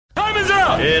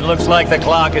It looks like the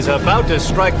clock is about to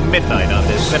strike midnight on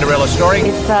this Cinderella story.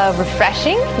 It's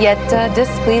refreshing, yet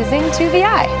displeasing to the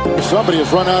eye. Somebody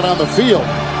has run out on the field.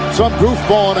 Some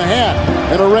goofball in a hat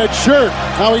and a red shirt.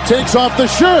 Now he takes off the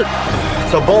shirt.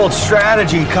 It's a bold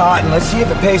strategy, Cotton. Let's see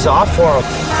if it pays off for him.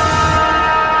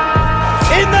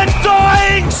 In the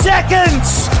dying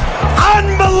seconds!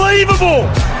 Unbelievable!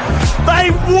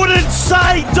 They wouldn't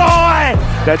say die!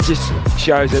 That just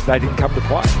shows that they didn't come to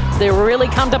play. They really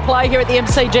come to play here at the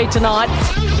MCG tonight.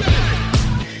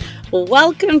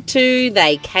 Welcome to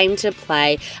They Came to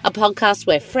Play, a podcast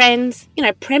where friends,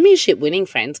 premiership winning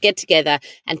friends, get together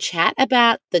and chat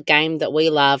about the game that we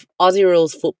love, Aussie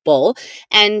Rules football.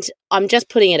 And I'm just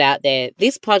putting it out there.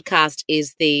 This podcast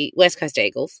is the West Coast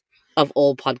Eagles of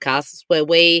all podcasts, where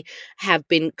we have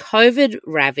been COVID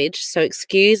ravaged. So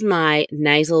excuse my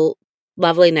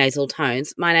lovely nasal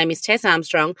tones. My name is Tess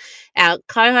Armstrong. Our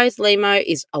co-host Limo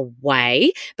is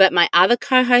away, but my other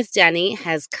co-host Danny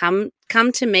has come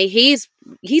to me. He's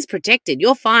protected.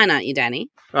 You're fine, aren't you, Danny?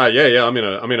 Yeah. I'm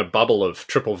in a bubble of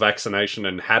triple vaccination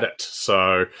and had it.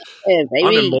 So yeah,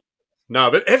 baby. No,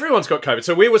 but everyone's got COVID.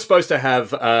 So we were supposed to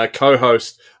have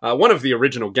co-host one of the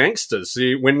original gangsters.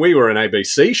 When we were an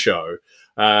ABC show,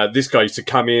 this guy used to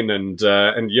come in and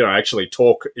actually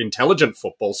talk intelligent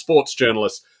football, sports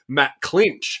journalist Matt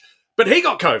Clinch. But he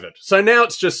got COVID. So now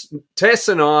it's just Tess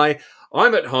and I.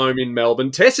 I'm at home in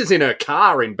Melbourne. Tess is in her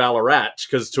car in Ballarat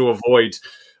because to avoid,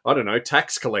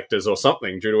 tax collectors or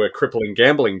something due to her crippling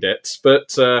gambling debts.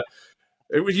 But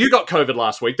you got COVID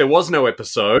last week. There was no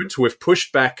episode. We've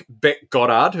pushed back Beck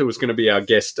Goddard, who was going to be our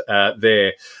guest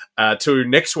there, to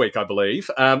next week, I believe.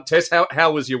 Tess,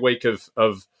 how was your week of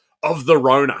the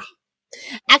Rona?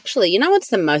 Actually, you know what's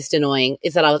the most annoying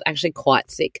is that I was actually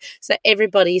quite sick. So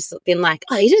everybody's been like,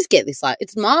 oh, you just get this, like,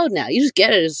 it's mild now. You just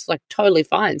get it. It's, like, totally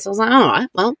fine. So I was like, all right,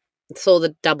 well, saw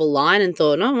the double line and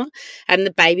thought, oh, and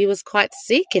the baby was quite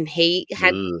sick and he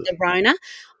had the Rona.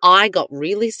 I got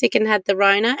really sick and had the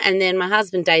Rona, and then my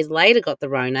husband days later got the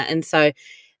Rona. And so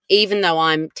even though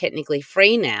I'm technically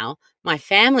free now, my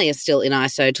family is still in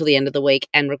ISO till the end of the week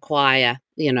and require,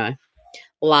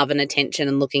 love and attention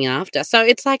and looking after. So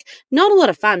it's like not a lot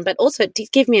of fun, but also it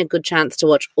did give me a good chance to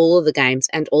watch all of the games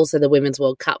and also the Women's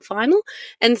World Cup final.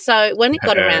 And so when it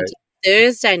got around to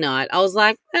Thursday night, I was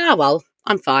like, oh, well,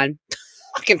 I'm fine.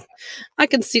 I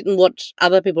can sit and watch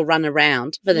other people run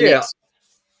around for the next.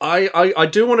 I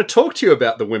do want to talk to you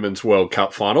about the Women's World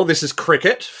Cup final. This is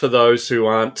cricket for those who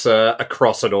aren't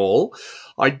across it all.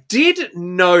 I did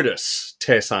notice,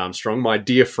 Tess Armstrong, my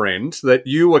dear friend, that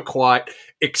you were quite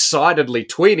excitedly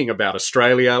tweeting about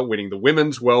Australia winning the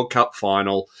Women's World Cup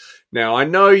final. Now, I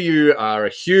know you are a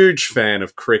huge fan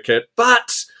of cricket,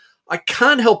 but I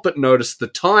can't help but notice the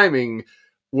timing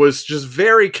was just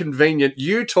very convenient.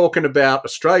 You talking about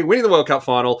Australia winning the World Cup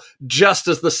final just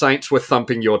as the Saints were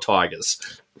thumping your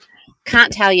Tigers.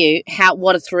 Can't tell you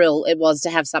what a thrill it was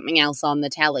to have something else on the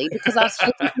tally, because I was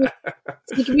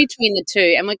flicking between the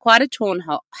two, and we're quite a torn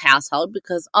household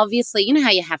because obviously, you know how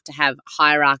you have to have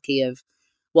hierarchy of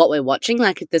what we're watching.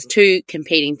 Like if there's two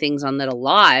competing things on that are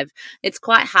live, it's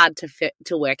quite hard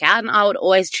to work out. And I would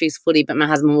always choose footy, but my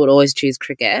husband would always choose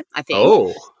cricket, I think.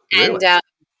 Oh, really? And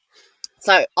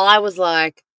so I was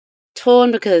like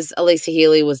torn because Elisa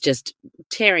Healy was just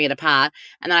tearing it apart,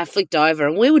 and then I flicked over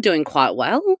and we were doing quite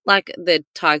well. Like the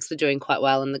Tigers were doing quite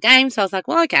well in the game, so I was like,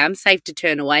 well, okay, I'm safe to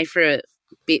turn away for a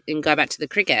bit and go back to the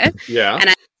cricket. Yeah. And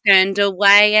I turned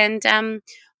away and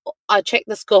I checked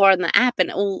the score on the app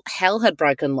and all hell had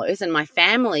broken loose, and my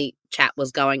family chat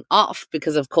was going off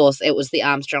because, of course, it was the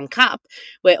Armstrong Cup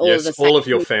where all of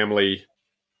your family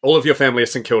are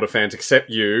St Kilda fans except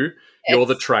you. Yes. You're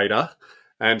the traitor.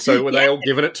 And so were they all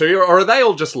giving it to you, or are they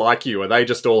all just like you? Are they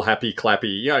just all happy,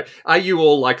 clappy? Are you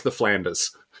all like the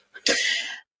Flanders?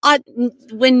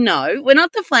 We're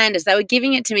not the Flanders. They were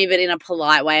giving it to me, but in a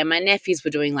polite way. And my nephews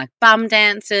were doing like bum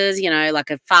dances,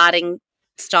 like a farting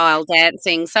style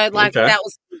dancing. So that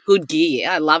was good gear.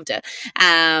 I loved it.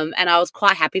 And I was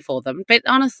quite happy for them. But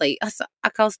honestly, I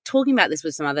was talking about this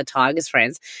with some other Tigers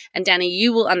friends, and Danny,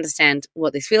 you will understand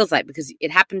what this feels like because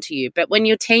it happened to you. But when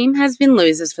your team has been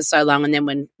losers for so long and then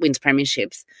wins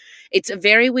premierships, it's a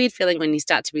very weird feeling when you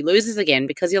start to be losers again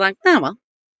because you're like, oh, well,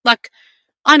 like,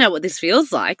 I know what this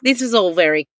feels like. This is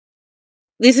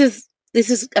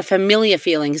a familiar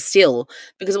feeling still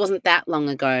because it wasn't that long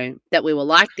ago that we were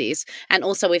like this. And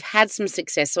also we've had some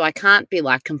success, so I can't be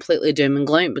like completely doom and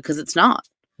gloom because it's not.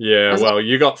 Yeah, well,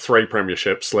 you got 3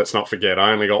 premierships, let's not forget.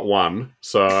 I only got 1.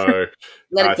 So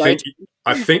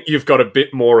I think you've got a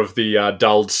bit more of the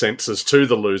dulled senses to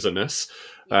the loserness.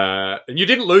 And you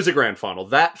didn't lose a grand final.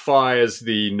 That fires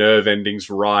the nerve endings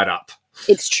right up.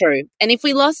 It's true. And if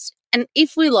we lost,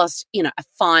 a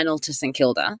final to St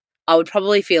Kilda, I would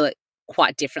probably feel it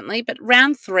quite differently. But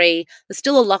round 3, there's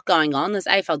still a lot going on. There's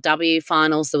AFLW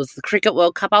finals. There was the Cricket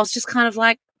World Cup. I was just kind of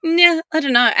like, yeah, I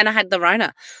don't know. And I had the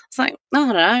Rona. It's like, I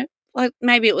don't know. Like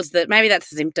maybe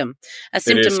that's a symptom. A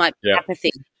symptom like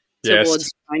apathy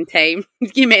towards your own team,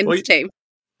 your men's team.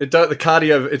 It's a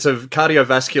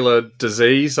cardiovascular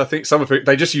disease. I think some of it,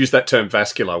 they just use that term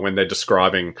vascular when they're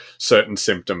describing certain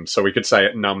symptoms. So we could say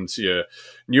it numbs your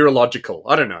neurological.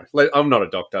 I don't know. I'm not a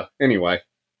doctor. Anyway.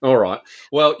 All right.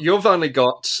 Well, you've only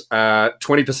got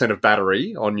 20% of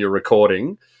battery on your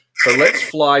recording. So let's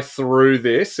fly through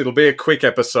this. It'll be a quick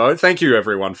episode. Thank you,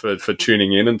 everyone, for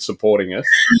tuning in and supporting us.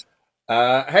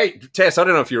 Hey, Tess, I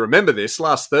don't know if you remember this.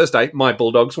 Last Thursday, my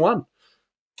Bulldogs won.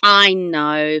 I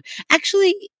know.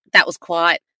 Actually, did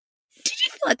you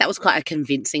feel like that was quite a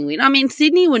convincing win? I mean,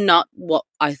 Sydney were not what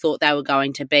I thought they were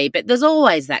going to be, but there's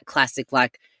always that classic,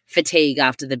 like, fatigue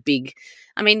after the big...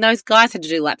 I mean, those guys had to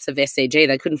do laps of SCG.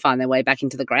 They couldn't find their way back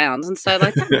into the grounds. And so,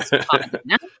 like, that was fine,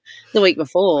 the week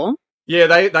before.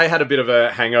 Yeah, they had a bit of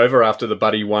a hangover after the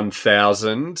Buddy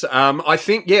 1000. I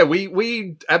think,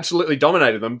 we absolutely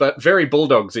dominated them, but very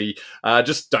Bulldogsy.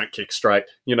 Just don't kick straight.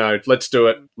 Let's do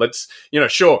it.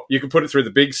 Sure, you can put it through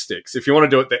the big sticks. If you want to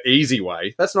do it the easy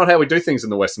way, that's not how we do things in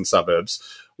the Western suburbs.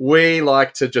 We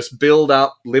like to just build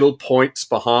up little points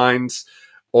behind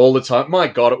all the time. My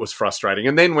God, it was frustrating.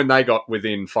 And then when they got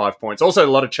within 5 points, also a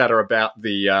lot of chatter about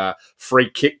the free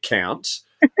kick count,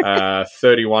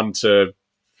 31 to...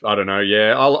 I don't know,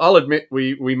 yeah. I'll admit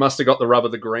we must have got the rub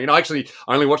of the green. I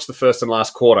only watched the first and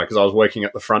last quarter because I was working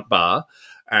at the front bar.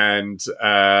 And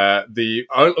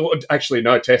actually,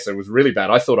 no, Tess, it was really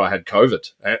bad. I thought I had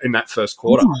COVID in that first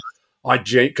quarter.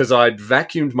 Because I'd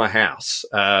vacuumed my house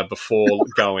before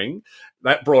going.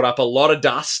 That brought up a lot of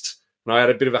dust. And I had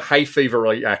a bit of a hay fever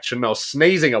reaction. I was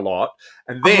sneezing a lot.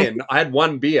 And then I had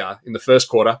one beer in the first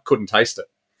quarter, couldn't taste it.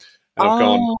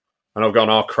 And I've gone,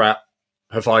 oh, crap.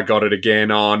 Have I got it again?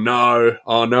 Oh no!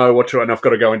 And I've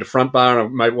got to go into front bar,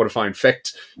 and maybe what if I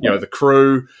infect, the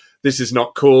crew? This is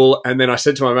not cool. And then I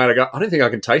said to my mate, I don't think I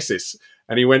can taste this.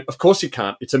 And he went, of course you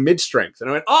can't. It's a mid-strength. And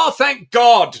I went, oh, thank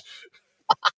God.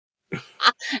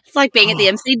 It's like being at the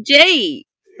MCG.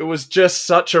 It was just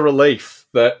such a relief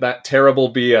that terrible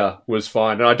beer was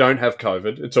fine. And I don't have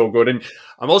COVID. It's all good. And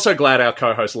I'm also glad our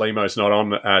co-host Limo's not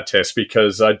on, Tess,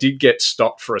 because I did get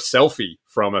stopped for a selfie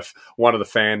from one of the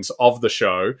fans of the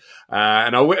show.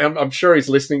 And I'm sure he's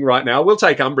listening right now. We'll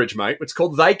take umbrage, mate. It's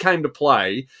called They Came to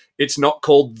Play. It's not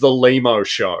called The Limo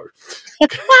Show.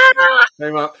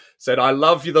 Came up, said, I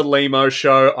love you, The Limo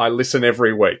Show. I listen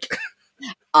every week.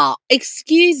 Oh,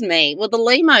 excuse me. Well, the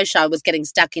Limo Show was getting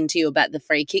stuck into you about the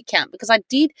free kick count because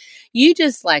you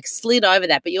just like slid over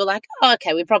that, but you were like, oh,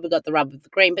 okay, we probably got the rub of the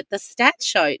green. But the stats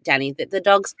show, Danny, that the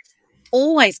Dogs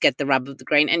always get the rub of the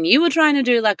green. And you were trying to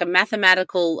do like a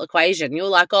mathematical equation. You were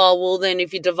like, oh, well, then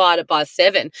if you divide it by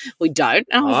 7, we don't.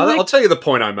 And I'll tell you the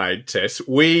point I made, Tess.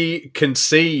 We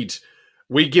concede,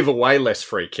 we give away less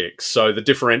free kicks. So the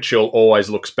differential always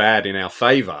looks bad in our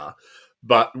favour.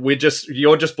 But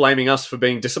you're just blaming us for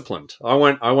being disciplined. I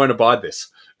won't abide this.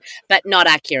 But not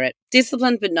accurate.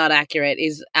 Disciplined but not accurate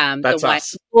is That's the way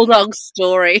us. Bulldog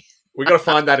story. We've got to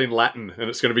find that in Latin, and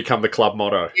it's going to become the club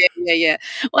motto. Yeah.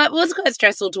 Well, it was quite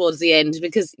stressful towards the end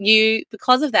because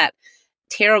of that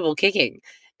terrible kicking,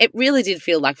 it really did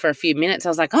feel like for a few minutes I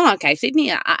was like, oh, okay,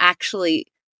 Sydney are actually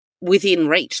within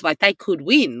reach. Like they could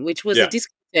win, which was a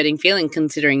disconcerting feeling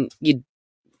considering you'd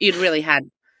really had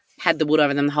the wood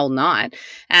over them the whole night.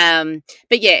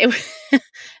 But yeah, it was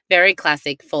very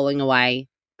classic falling away.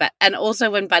 And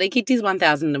also when Buddy kicked his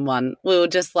 1001, we were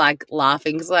just like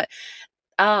laughing. It's like,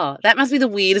 oh, that must be the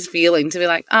weirdest feeling to be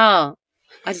like, oh,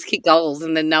 I just kick goals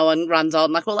and then no one runs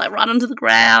on. Like, we'll like run onto the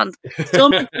ground.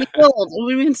 Storm the field. It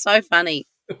would have been so funny.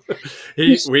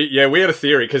 We had a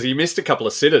theory because he missed a couple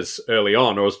of sitters early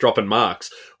on or was dropping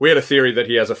marks. We had a theory that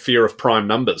he has a fear of prime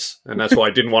numbers and that's why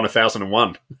he didn't want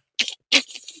 1001.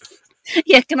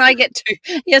 Yeah, can I get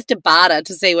 2? He has to barter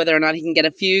to see whether or not he can get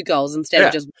a few goals instead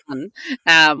of just one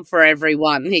for every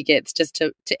one he gets just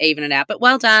to even it out. But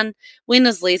well done.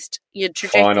 Winners list. Your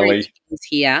trajectory is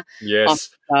here. Yes.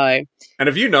 And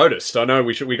have you noticed, I know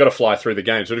we got to fly through the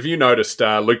games, but have you noticed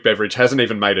Luke Beveridge hasn't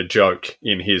even made a joke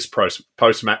in his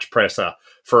post-match presser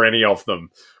for any of them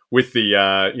with the,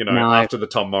 after the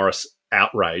Tom Morris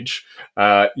outrage.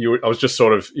 I was just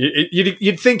sort of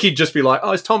you'd think he'd just be like,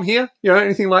 oh, is Tom here?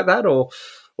 Anything like that, or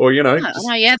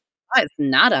it's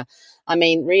nada. I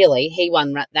mean, really, he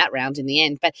won that round in the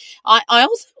end. But I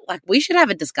also like we should have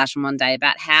a discussion one day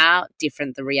about how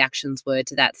different the reactions were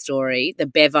to that story, the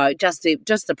Bevo, just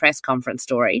the press conference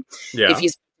story. Yeah. If you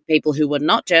speak to people who were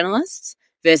not journalists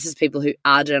versus people who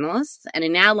are journalists, and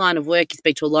in our line of work, you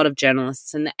speak to a lot of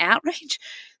journalists, and the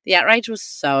outrage was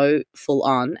so full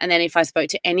on. And then if I spoke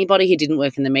to anybody who didn't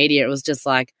work in the media, it was just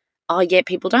like, oh yeah,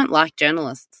 people don't like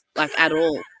journalists like at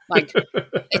all. Like,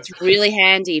 it's really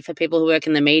handy for people who work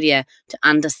in the media to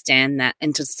understand that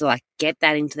and just to like get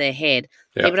that into their head.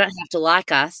 Yeah. People don't have to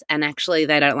like us, and actually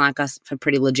they don't like us for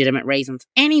pretty legitimate reasons.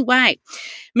 Anyway,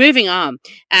 moving on.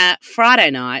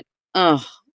 Friday night. Oh.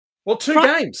 Well, two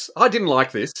games. I didn't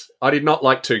like this. I did not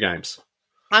like two games.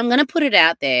 I'm going to put it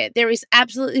out there. There is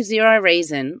absolutely zero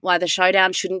reason why the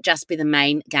showdown shouldn't just be the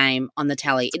main game on the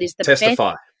tally. It is the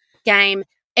best game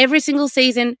every single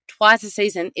season, twice a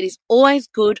season. It is always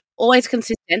good, always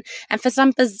consistent. And for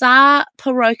some bizarre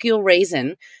parochial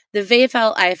reason, the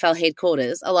VFL AFL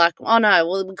headquarters are like, oh no,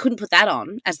 well, we couldn't put that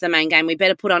on as the main game. We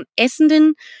better put on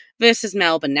Essendon versus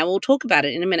Melbourne. Now, we'll talk about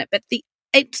it in a minute, but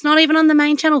it's not even on the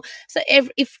main channel. So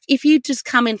if you just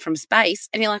come in from space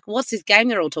and you're like, what's this game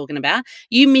they're all talking about?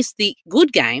 You miss the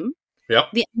good game.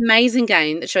 Yep. The amazing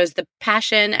game that shows the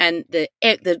passion and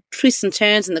the twists and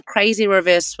turns and the crazy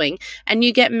reverse swing, and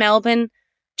you get Melbourne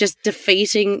just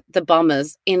defeating the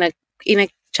Bombers in a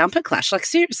jumper clash. Like,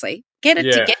 seriously, get it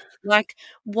together. Like,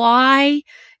 why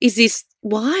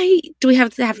do we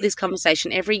have to have this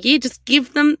conversation every year? Just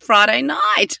give them Friday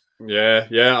night. Yeah,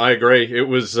 I agree. It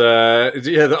was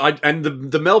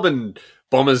the Melbourne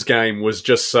Bombers game was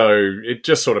just it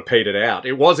just sort of petered out.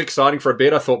 It was exciting for a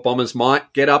bit. I thought Bombers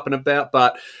might get up and about,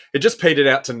 but it just petered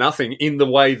out to nothing in the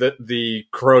way that the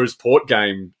Crows Port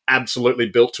game absolutely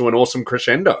built to an awesome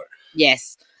crescendo.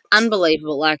 Yes,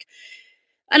 unbelievable.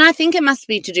 And I think it must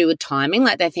be to do with timing.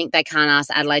 Like, they think they can't ask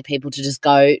Adelaide people to just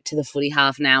go to the footy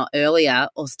half an hour earlier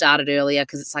or start it earlier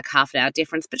because it's like half an hour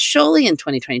difference. But surely in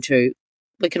 2022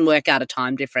 we can work out a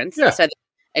time difference. Yeah. So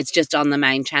it's just on the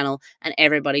main channel and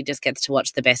everybody just gets to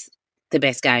watch the best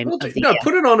game of the year.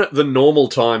 Put it on at the normal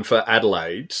time for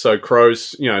Adelaide. So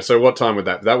Crows, so what time would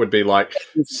that? That would be like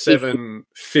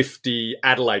 7:50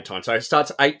 Adelaide time. So it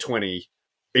starts at 8:20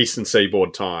 Eastern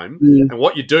Seaboard time. And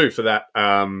what you do for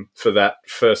that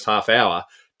first half hour,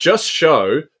 just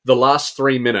show the last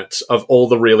 3 minutes of all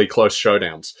the really close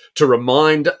showdowns to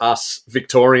remind us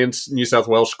Victorians, New South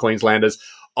Wales, Queenslanders,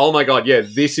 oh my God, yeah,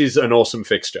 this is an awesome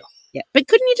fixture. Yeah, but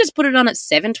couldn't you just put it on at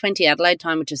 7:20 Adelaide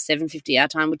time, which is 7:50 our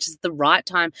time, which is the right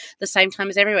time, the same time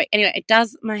as every week? Anyway, it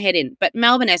does my head in. But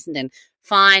Melbourne Essendon,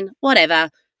 fine, whatever.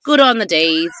 Good on the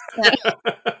D's.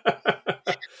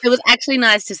 It was actually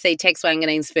nice to see Tex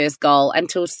Wanganeen's first goal and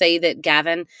to see that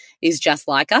Gavin is just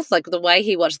like us. Like, the way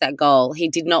he watched that goal, he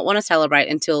did not want to celebrate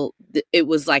until it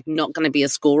was like not going to be a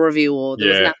score review or there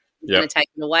was nothing going to take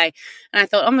it away. And I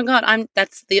thought, oh my God,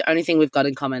 that's the only thing we've got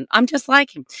in common. I'm just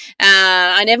like him.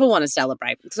 I never want to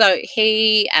celebrate. So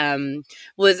he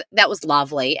that was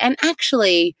lovely. And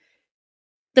actually,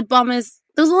 the Bombers,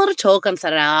 there was a lot of talk on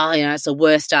Saturday, it's the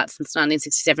worst start since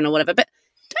 1967 or whatever, but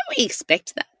don't we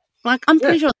expect that? Like, I'm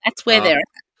pretty sure that's where they're at.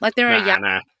 Like, they're a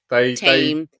young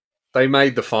team. They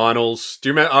made the finals. Do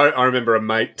you remember? I remember a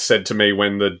mate said to me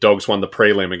when the Dogs won the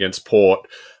prelim against Port,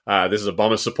 this is a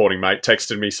Bombers supporting mate,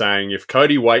 texted me saying if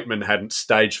Cody Waitman hadn't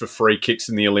staged for free kicks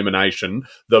in the elimination,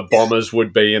 the Bombers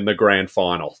would be in the grand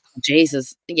final.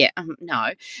 Jesus. Yeah,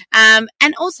 no.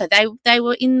 And also, they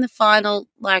were in the final,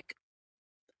 like,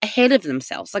 ahead of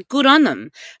themselves. Like, good on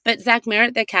them. But Zach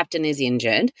Merritt, their captain, is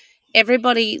injured.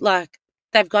 Everybody, like,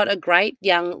 they've got a great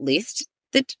young list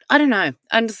that, I don't know,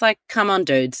 I'm just like, come on,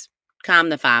 dudes, calm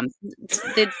the farm.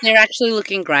 They're actually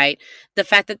looking great. The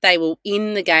fact that they were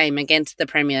in the game against the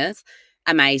Premiers,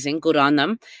 amazing, good on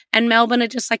them. And Melbourne are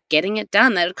just like getting it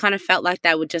done. They kind of felt like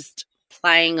they were just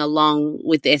playing along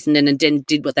with Essendon and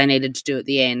did what they needed to do at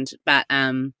the end. But,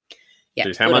 yeah.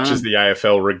 Jeez, how much is the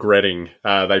AFL regretting?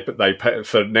 They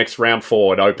for next round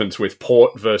 4, it opens with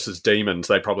Port versus Demons.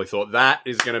 They probably thought that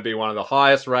is going to be one of the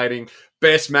highest rating,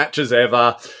 best matches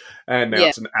ever, and now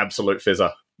it's an absolute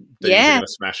fizzer. Demons are going to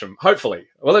smash them. Hopefully.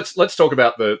 Well, let's talk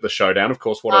about the showdown. Of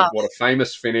course, what a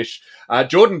famous finish.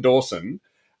 Jordan Dawson,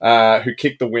 who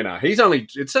kicked the winner.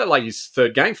 It's like his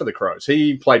third game for the Crows.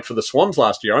 He played for the Swans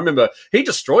last year. I remember he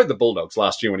destroyed the Bulldogs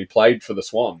last year when he played for the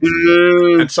Swans.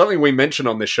 And something we mention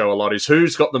on this show a lot is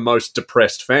who's got the most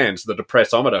depressed fans, the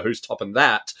depressometer, who's topping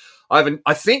that.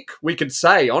 I think we could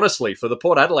say, honestly, for the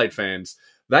Port Adelaide fans,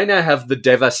 they now have the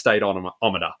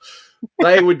devastatometer.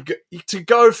 They would to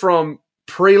go from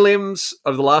prelims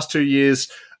of the last 2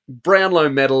 years, Brownlow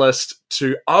medalist,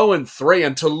 to 0-3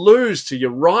 and to lose to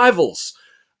your rivals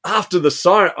after the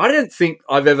siren. I don't think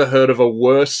I've ever heard of a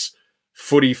worse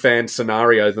footy fan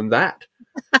scenario than that.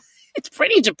 It's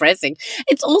pretty depressing.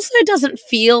 It also doesn't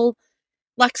feel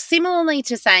like, similarly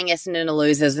to saying Essendon are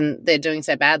losers and they're doing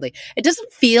so badly, it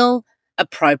doesn't feel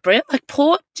appropriate. Like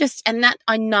Port just, and that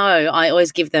I know I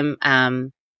always give them,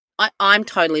 I'm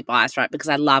totally biased, right? Because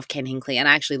I love Ken Hinkley and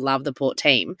I actually love the Port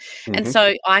team. Mm-hmm. And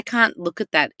so I can't look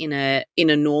at that in a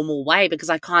normal way, because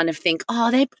I kind of think,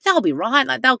 oh, they'll be right.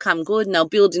 Like they'll come good and they'll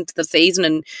build into the season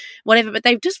and whatever. But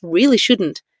they just really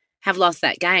shouldn't have lost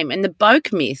that game. And the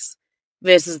Boak miss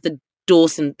versus the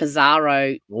Dawson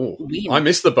Pizarro win. I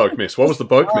missed the Boak miss. What was the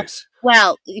Boak miss?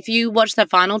 Well, if you watch the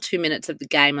final 2 minutes of the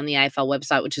game on the AFL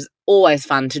website, which is always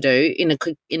fun to do in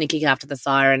a kick after the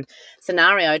siren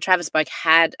scenario, Travis Boak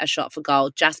had a shot for goal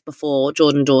just before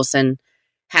Jordan Dawson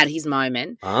had his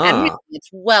moment. And really, it's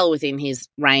well within his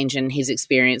range and his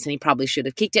experience, and he probably should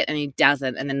have kicked it, and he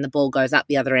doesn't. And then the ball goes up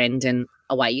the other end and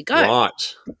away you go.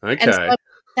 Right. Okay. And so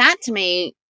that to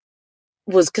me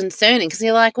was concerning, because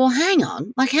you're like, well, hang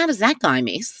on. Like, how does that guy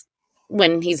miss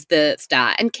when he's the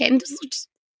star? And Ken just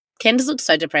looked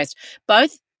so depressed.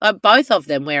 Both of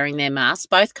them wearing their masks,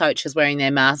 both coaches wearing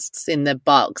their masks in the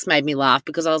box made me laugh,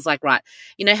 because I was like, right,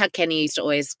 you know how Kenny used to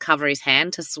always cover his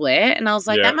hand to swear? And I was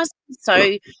like, that must be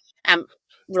so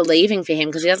relieving for him,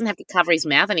 because he doesn't have to cover his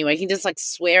mouth anyway. He can just like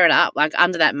swear it up, like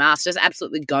under that mask, just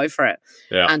absolutely go for it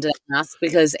under that mask,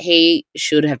 because he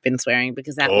should have been swearing,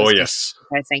 because that was just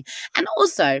depressing. And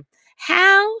also,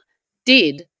 how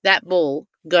did that ball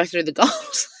go through the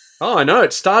goals? Oh, I know.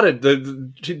 It started,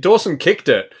 Dawson kicked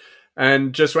it.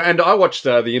 And I watched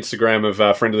the Instagram of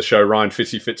a friend of the show, Ryan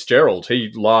Fitzy Fitzgerald.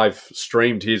 He live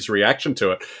streamed his reaction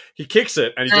to it. He kicks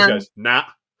it and he just goes, nah.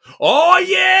 Oh,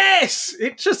 yes!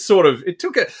 It just it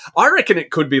took it. I reckon it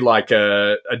could be like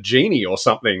a genie or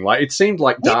something. Like, it seemed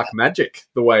like dark magic,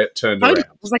 the way it turned around. It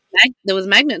was like there was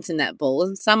magnets in that ball,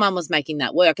 and someone was making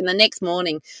that work. And the next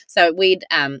morning, so we'd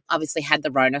obviously had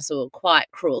the Rona, so we were quite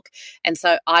crook. And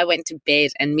so I went to bed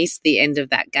and missed the end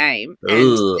of that game.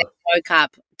 And woke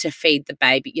up to feed the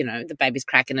baby, the baby's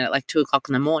cracking it at like 2:00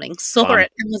 in the morning, saw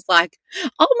it and was like,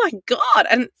 oh my God.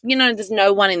 And, there's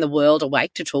no one in the world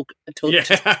awake to talk to.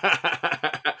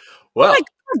 Well, oh my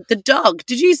God, the dog,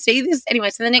 did you see this?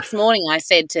 Anyway, so the next morning I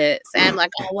said to Sam,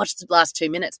 like, watch the last 2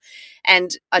 minutes.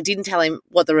 And I didn't tell him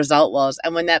what the result was.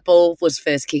 And when that ball was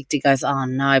first kicked, he goes, oh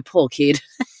no, poor kid.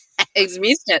 He's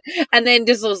missed it. And then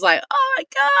just was like, oh my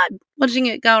God, watching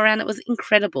it go around, it was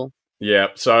incredible. Yeah,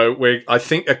 so I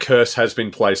think a curse has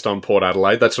been placed on Port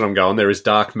Adelaide. That's what I'm going. There is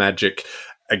dark magic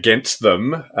against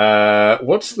them.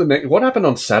 What happened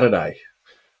on Saturday?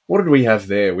 What did we have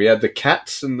there? We had the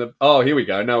Cats and here we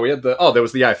go. No, we had there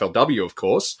was the AFLW, of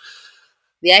course.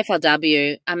 The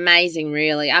AFLW, amazing,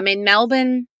 really. I mean,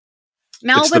 Melbourne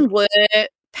were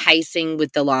pacing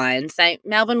with the Lions.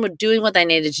 Melbourne were doing what they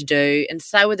needed to do, and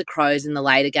so were the Crows in the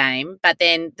later game. But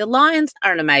then the Lions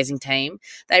are an amazing team.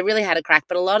 They really had a crack,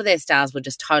 but a lot of their stars were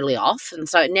just totally off, and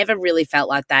so it never really felt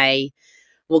like they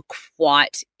were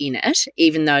quite in it,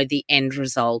 even though the end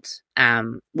result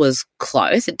was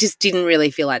close. It just didn't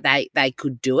really feel like they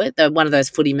could do it. One of those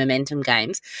footy momentum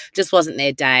games just wasn't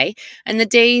their day. And the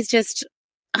D's just,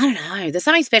 I don't know, there's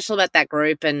something special about that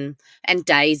group and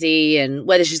Daisy and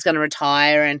whether she's going to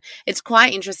retire. And it's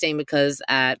quite interesting because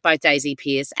both Daisy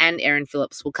Pearce and Erin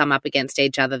Phillips will come up against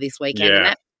each other this weekend. Yeah. And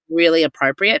that's really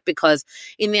appropriate because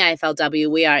in the AFLW,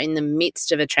 we are in the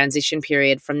midst of a transition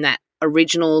period from that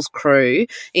Originals crew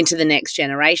into the next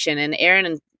generation. And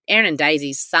Erin and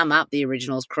Daisy sum up the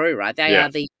Originals crew, right? They are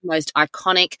the two most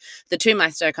iconic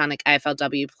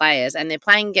AFLW players, and they're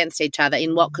playing against each other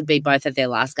in what could be both of their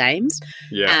last games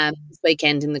this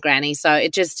weekend in the Granny. So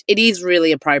it is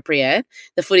really appropriate.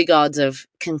 The footy gods have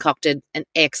concocted an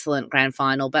excellent grand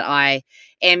final, but I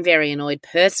am very annoyed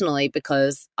personally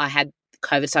because I had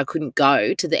COVID, so I couldn't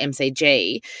go to the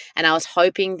MCG, and I was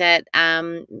hoping that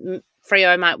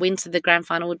Freo might win, so the grand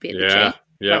final would be at the G.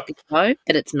 Yeah, but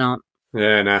it's not.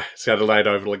 Yeah, nah, it's Adelaide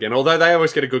Oval again. Although they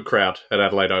always get a good crowd at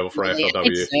Adelaide Oval for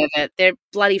AFLW. They're a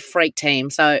bloody freak team.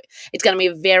 So it's going to be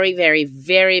a very, very,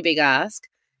 very big ask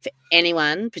for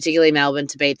anyone, particularly Melbourne,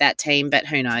 to beat that team, but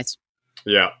who knows?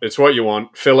 Yeah, it's what you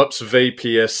want. Phillips v.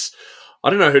 Pearce. I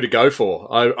don't know who to go for.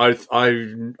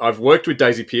 I've worked with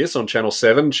Daisy Pearce on Channel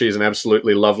 7. She's an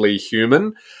absolutely lovely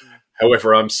human.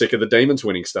 However, I'm sick of the Demons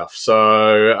winning stuff.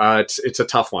 So it's a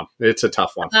tough one. It's a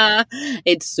tough one.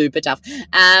 It's super tough.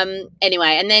 Anyway,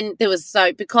 and then because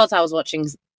I was watching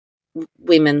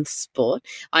women's sport,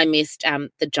 I missed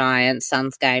the Giants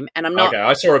Suns game, and I'm not. Okay,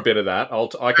 I saw a bit of that.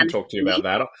 I can talk to you about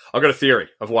that. I've got a theory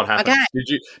of what happened.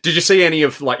 Okay. Did you see any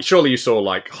of surely you saw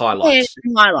highlights?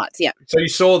 Yeah, highlights. Yeah. So you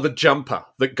saw the jumper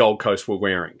that Gold Coast were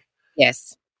wearing.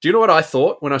 Yes. Do you know what I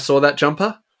thought when I saw that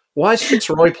jumper? Why is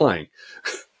Fitzroy playing?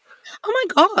 Oh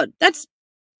my God, that's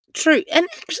true. And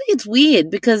actually it's weird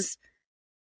because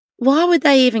why would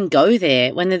they even go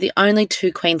there when they're the only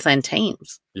two Queensland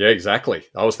teams? Yeah, exactly.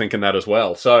 I was thinking that as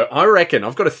well. So I reckon,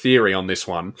 I've got a theory on this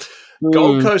one.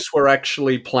 Gold Coast were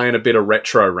actually playing a bit of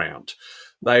retro round.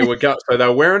 They were so they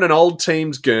were wearing an old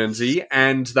team's Guernsey,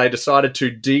 and they decided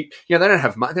to they don't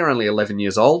have much. They're only 11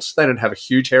 years old. So they don't have a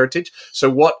huge heritage. So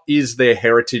what is their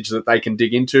heritage that they can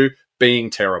dig into? Being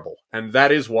terrible. And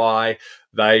that is why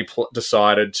they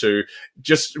decided to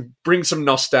just bring some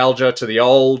nostalgia to the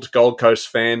old Gold Coast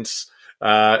fans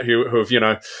who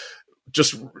have,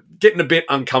 just getting a bit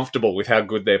uncomfortable with how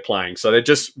good they're playing. So they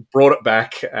just brought it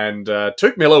back, and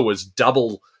Touk Miller was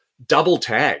double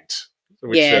tagged,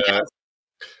 which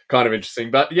kind of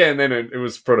interesting. But yeah, and then it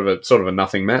was sort of a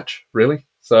nothing match, really.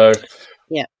 So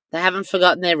yeah, they haven't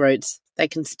forgotten their roots. They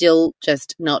can still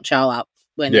just not show up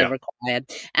when they're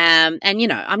required. And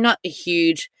I'm not a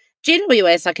huge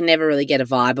GWS. I can never really get a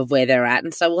vibe of where they're at,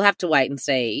 and so we'll have to wait and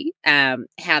see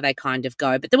how they kind of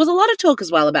go. But there was a lot of talk as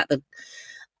well about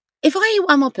if I hear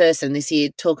one more person this year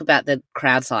talk about the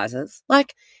crowd sizes,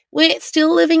 like we're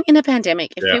still living in a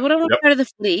pandemic. If people don't want to go to the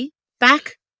footy,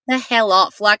 back the hell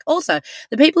off. Like also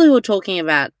the people who are talking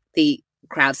about the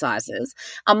crowd sizes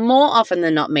are more often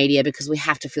than not media because we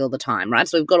have to fill the time, right?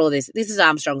 So we've got all this. This is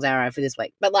Armstrong's Arrow for this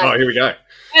week. But here we go.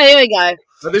 Here we go.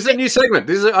 So this is a new segment.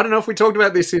 I don't know if we talked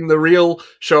about this in the real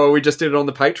show or we just did it on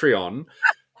the Patreon.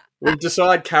 We've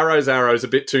decided Caro's Arrow is a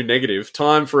bit too negative.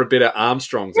 Time for a bit of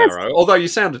Armstrong's Arrow. Although you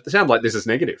sound like this is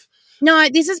negative. No,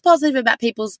 this is positive about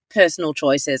people's personal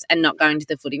choices and not going to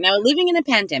the footy. Now, we're living in a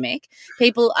pandemic.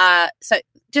 People are so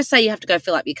just say you have to go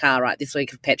fill up your car right this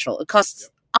week of petrol. It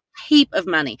costs a heap of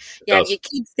money. You have your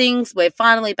kids' things. We're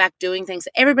finally back doing things.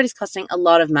 Everybody's costing a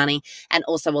lot of money and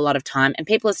also a lot of time. And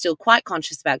people are still quite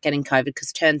conscious about getting COVID because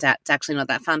it turns out it's actually not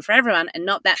that fun for everyone and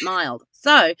not that mild.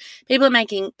 So people are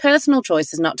making personal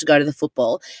choices not to go to the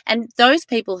football. And those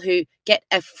people who get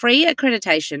a free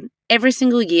accreditation every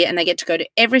single year and they get to go to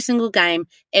every single game,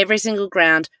 every single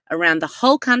ground around the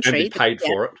whole country. And be paid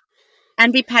for it.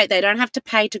 And be paid. They don't have to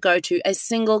pay to go to a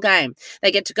single game.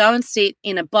 They get to go and sit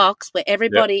in a box where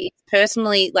everybody is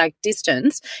personally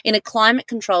distanced, in a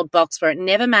climate-controlled box where it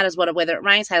never matters whether it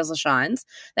rains, hails or shines.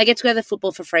 They get to go to the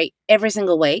football for free every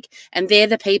single week, and they're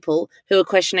the people who are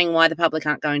questioning why the public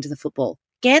aren't going to the football.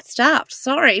 Get stuffed.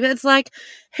 Sorry, but it's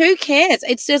who cares?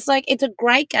 It's just it's a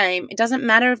great game. It doesn't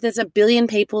matter if there's 1 billion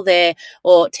people there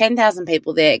or 10,000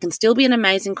 people there. It can still be an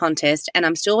amazing contest, and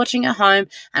I'm still watching at home,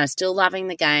 and I'm still loving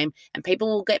the game, and people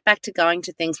will get back to going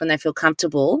to things when they feel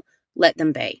comfortable. Let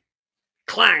them be.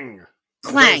 Clang.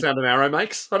 Clang. Is that the sound an arrow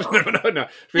makes? I don't know. No.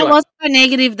 It wasn't so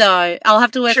negative, though. I'll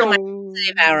have to work on my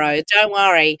positive arrow. Don't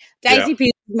worry. Daisy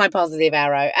Pierce is my positive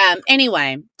arrow.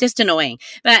 Anyway, just annoying.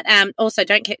 But also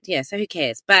don't care. Yeah, so who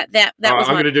cares? But that was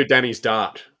I'm going to do Danny's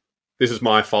dart. This is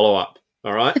my follow-up.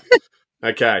 All right?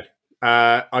 Okay.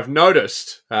 I've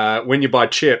noticed when you buy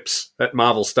chips at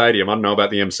Marvel Stadium, I don't know about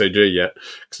the MCG yet,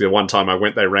 because the one time I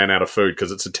went, they ran out of food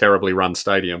because it's a terribly run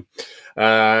stadium.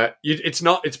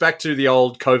 It's back to the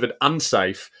old COVID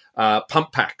unsafe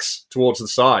pump packs towards the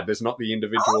side. There's not the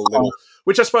individual little,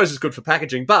 which I suppose is good for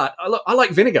packaging, but I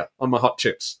like vinegar on my hot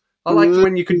chips. I like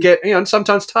when you could get,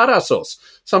 sometimes tartar sauce,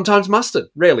 sometimes mustard,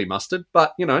 rarely mustard,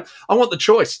 but, I want the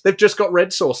choice. They've just got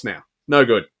red sauce now. No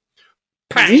good.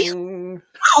 Pang!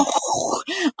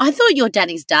 I thought your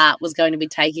Danny's dart was going to be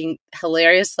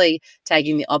hilariously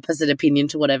taking the opposite opinion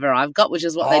to whatever I've got, which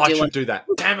is what they do. I should do that.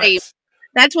 Damn it.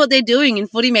 That's what they're doing in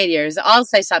footy media is I'll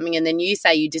say something and then you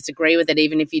say you disagree with it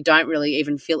even if you don't really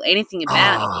even feel anything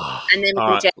about it. And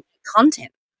then reject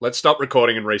content. Let's stop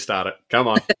recording and restart it. Come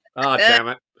on. Damn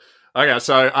it. Okay,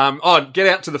 so get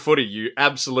out to the footy, you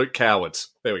absolute cowards.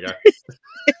 There we go.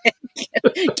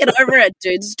 Get over it,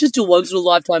 dude. It's just a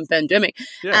once-in-a-lifetime pandemic.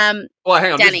 Yeah. Well,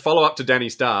 hang on. Danny. Just follow up to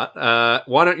Danny's dart.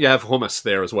 Why don't you have hummus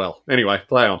there as well? Anyway,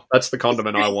 play on. That's the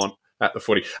condiment I want at the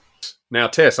footy. Now,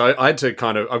 Tess, I had to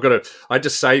I had to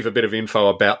save a bit of info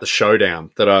about the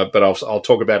showdown but I'll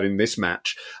talk about in this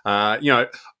match.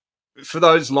 For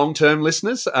those long-term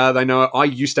listeners, they know I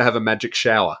used to have a magic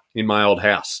shower in my old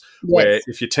house where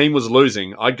if your team was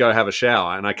losing, I'd go have a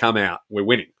shower and I come out, we're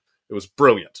winning. It was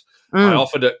brilliant. I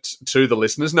offered it to the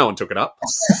listeners. No one took it up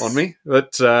on me.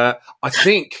 But I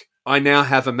think I now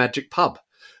have a magic pub.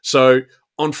 So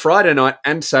on Friday night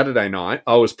and Saturday night,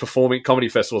 I was performing. Comedy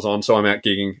festivals on, so I'm out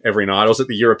gigging every night. I was at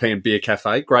the European Beer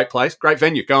Cafe. Great place, great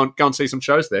venue. Go and see some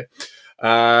shows there.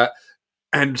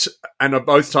 And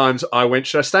both times I went,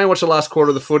 should I stay and watch the last quarter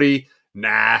of the footy?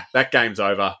 Nah, that game's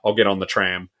over. I'll get on the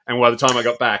tram. And by the time I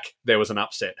got back, there was an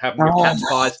upset. Happened with Cat's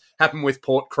Pies, happened with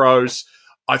Port Crows.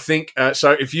 I think,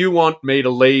 so if you want me to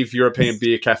leave European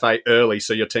Beer Cafe early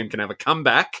so your team can have a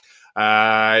comeback,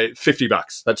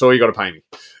 $50. That's all you got to pay me.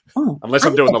 Unless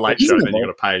I'm doing the late show, then you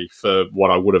got to pay for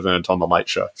what I would have earned on the late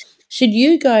show. Should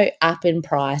you go up in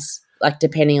price, like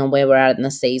depending on where we're at in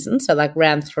the season? So like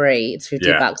round 3, it's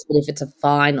 $50, but if it's a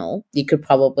final, you could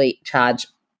probably charge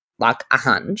like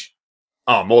 $100.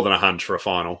 Oh, more than $100 for a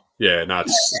final. Yeah, no,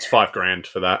 it's $5,000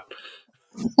 for that.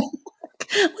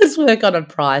 Let's work on a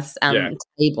price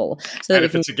table. So and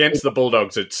if it's against the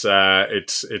Bulldogs, it's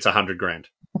 $100,000.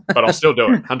 But I'll still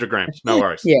do it. $100,000. No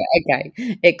worries. Yeah,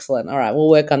 okay. Excellent. All right, we'll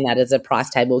work on that as a price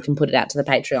table. We can put it out to the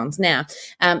Patreons. Now,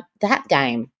 that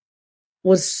game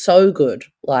was so good,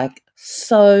 like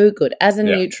so good as a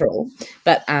neutral,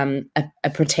 but a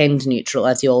pretend neutral.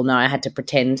 As you all know, I had to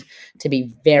pretend to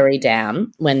be very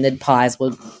down when the Pies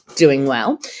were doing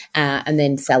well and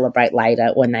then celebrate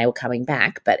later when they were coming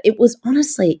back. But it was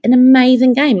honestly an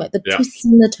amazing game. Like the twists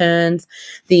and the turns,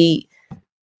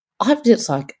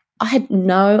 I had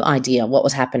no idea what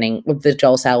was happening with the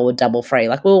Joel Selwood double free.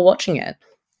 Like, we were watching it.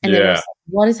 And then I was like,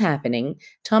 what is happening?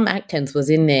 Tom Atkins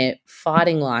was in there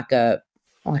fighting like a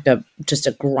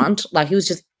grunt. Like, he was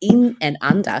just in and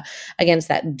under against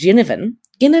that Ginnivan.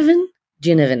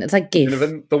 It's like GIF.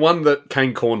 Ginnivan, the one that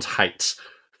Kane Corns hates.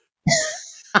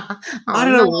 I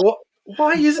don't know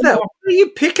why is that? Why are you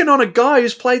picking on a guy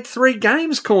who's played 3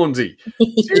 games, Cornsy?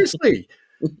 Seriously.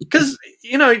 Because,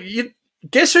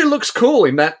 guess who looks cool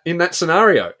in that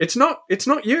scenario? It's not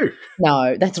you.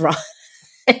 No, that's right.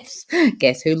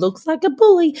 Guess who looks like a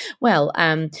bully? Well,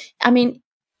 I mean,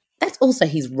 that's also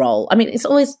his role. I mean, it's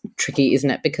always tricky, isn't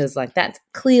it? Because like that's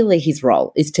clearly his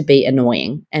role is to be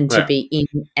annoying and to be in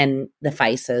and the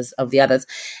faces of the others.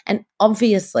 And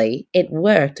obviously it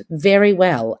worked very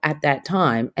well at that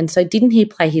time. And so didn't he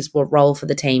play his role for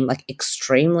the team like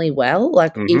extremely well?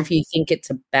 Like if you think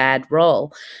it's a bad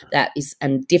role, that is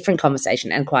a different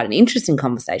conversation and quite an interesting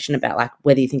conversation about like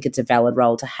whether you think it's a valid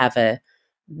role to have a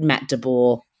Matt de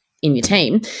Boer in your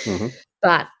team.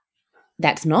 But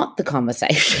that's not the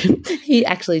conversation. He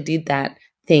actually did that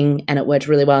thing and it worked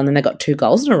really well, and then they got 2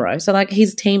 goals in a row. So, like,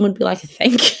 his team would be like,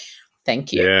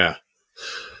 thank you.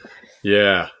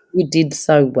 Yeah. You did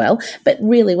so well. But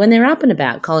really, when they're up and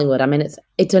about Collingwood, I mean,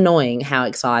 it's annoying how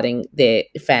exciting their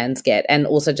fans get, and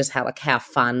also just how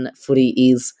fun footy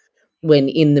is when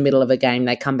in the middle of a game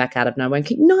they come back out of nowhere and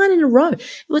kick 9 in a row. It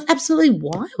was absolutely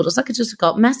wild. It was like it just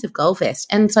got massive goal fest.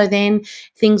 And so then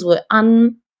things were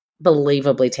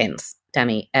unbelievably tense,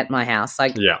 Danny, at my house.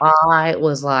 Like, I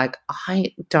was like,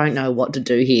 I don't know what to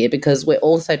do here because we're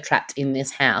also trapped in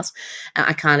this house and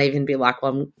I can't even be like,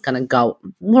 well, I'm going to go.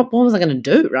 What was I going to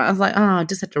do? Right? I was like, I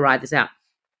just have to ride this out.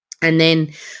 And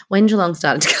then when Geelong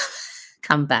started to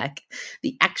come back,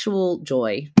 the actual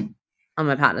joy on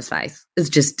my partner's face is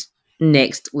just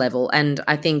next level. And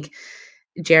I think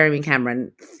Jeremy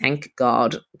Cameron, thank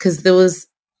God, because there was,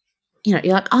 you're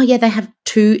like, oh, yeah, they have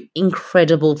 2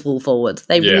 incredible full forwards.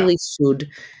 They really should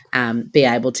be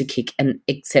able to kick an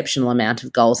exceptional amount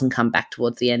of goals and come back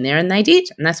towards the end there, and they did,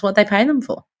 and that's what they pay them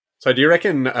for. So do you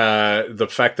reckon the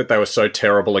fact that they were so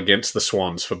terrible against the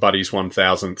Swans for Buddy's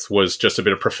 1000th was just a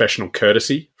bit of professional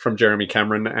courtesy from Jeremy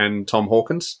Cameron and Tom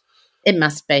Hawkins? It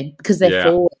must be, because they're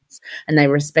forwards and they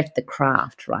respect the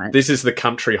craft, right? This is the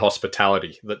country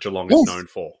hospitality that Geelong is known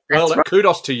for. Well,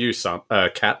 kudos to you,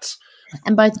 Cats.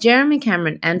 And both Jeremy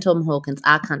Cameron and Tom Hawkins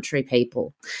are country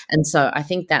people. And so I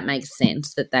think that makes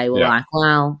sense that they were like,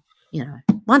 well,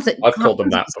 once it I've called them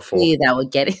that before. Clear they were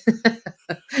getting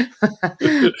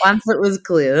once it was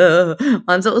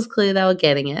clear they were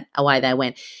getting it, away they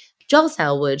went. Joel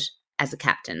Selwood as a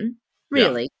captain,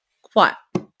 really quite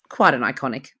an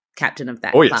iconic captain of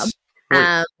that club.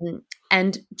 Yes.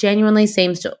 And genuinely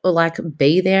seems to like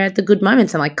be there at the good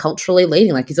moments and like culturally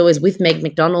leading. Like he's always with Meg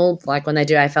McDonald, like when they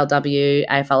do AFLW,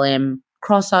 AFLM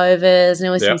crossovers, and he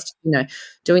always seems to,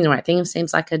 doing the right thing. He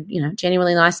seems like a,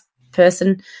 genuinely nice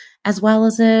person, as well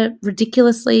as a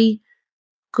ridiculously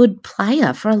good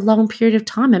player for a long period of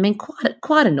time. I mean,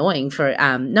 quite annoying for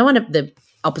no one of the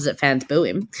opposite fans boo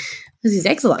him because he's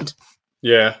excellent.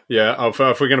 Yeah. If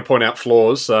we're going to point out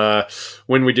flaws,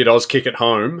 when we did Oz Kick at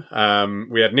home,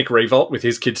 we had Nick Revolt with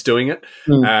his kids doing it.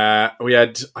 We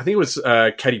had, I think it was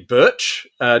Katie Birch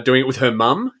doing it with her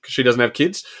mum because she doesn't have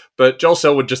kids. But Joel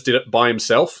Selwood just did it by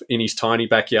himself in his tiny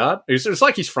backyard. It was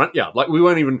like his front yard. Like we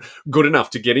weren't even good enough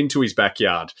to get into his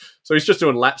backyard. So he's just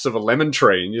doing laps of a lemon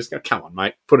tree and you just go, come on,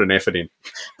 mate, put an effort in.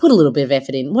 Put a little bit of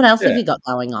effort in. What else have you got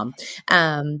going on?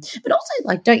 But also,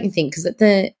 like, don't you think, because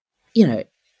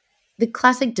the the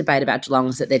classic debate about Geelong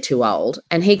is that they're too old,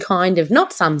 and he kind of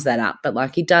not sums that up, but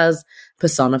like he does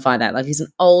personify that. Like he's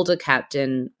an older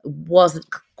captain, wasn't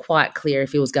quite clear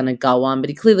if he was going to go on, but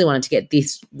he clearly wanted to get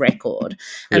this record,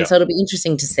 and so it'll be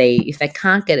interesting to see if they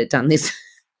can't get it done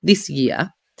this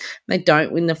year. They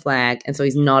don't win the flag, and so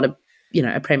he's not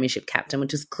a premiership captain,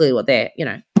 which is clearly what they're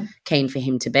keen for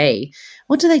him to be.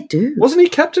 What do they do? Wasn't he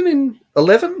captain in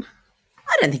 11?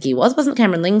 I don't think he was. Wasn't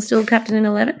Cameron Ling still captain in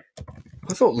 11?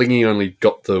 I thought Lingy only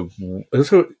got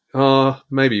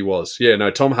maybe he was. Yeah,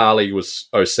 no, Tom Harley was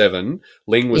 07.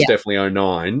 Ling was definitely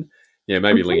 09. Yeah,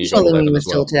 maybe Lingy got 11 Lingy was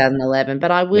as well. still 2011,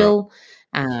 but I will...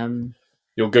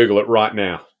 You'll Google it right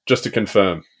now, just to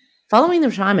confirm. Following the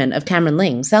retirement of Cameron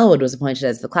Ling, Selwood was appointed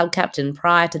as the club captain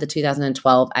prior to the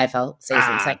 2012 AFL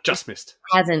season. So just missed.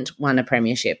 Hasn't won a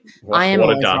premiership. What I am a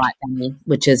always dud. right, Danny,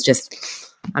 which is just...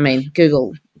 I mean,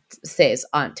 Google says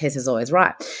Tess is always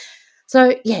right.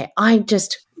 So, yeah, I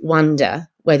just wonder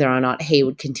whether or not he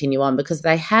would continue on because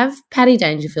they have Paddy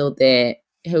Dangerfield there,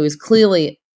 who is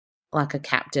clearly like a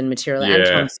captain material, and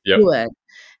Tom Stewart.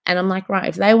 And I'm like, right,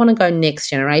 if they want to go next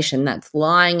generation, that's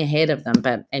lying ahead of them.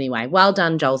 But anyway, well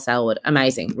done, Joel Selwood.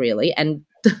 Amazing, really. And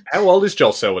how old is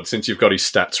Joel Selwood since you've got his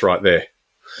stats right there?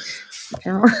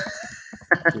 You got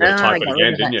to type it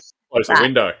again, didn't you? Close the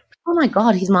window. Oh, my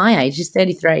God, he's my age. He's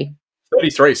 33.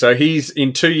 33. So he's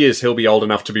in 2 years, he'll be old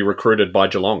enough to be recruited by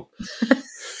Geelong.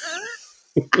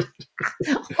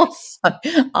 Also,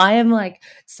 I am like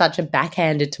such a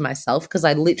backhanded to myself because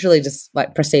I literally just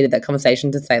like proceeded that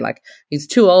conversation to say like he's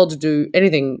too old to do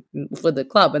anything for the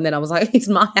club, and then I was like, he's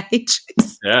my age.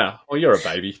 Yeah, well, you're a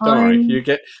baby. Don't worry. You're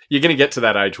going to get to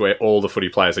that age where all the footy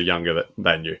players are younger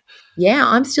than you. Yeah,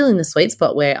 I'm still in the sweet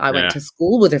spot where I went to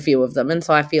school with a few of them, and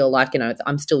so I feel like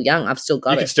I'm still young. I've still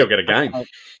got it. You can still get a game.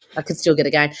 I could still get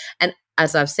a game, and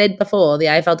as I've said before, the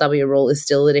AFLW rule is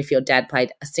still that if your dad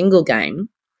played a single game,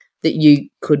 that you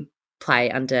could play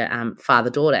under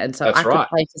father-daughter. And so I could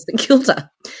play for St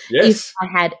Kilda if I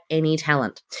had any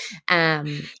talent.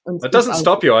 That doesn't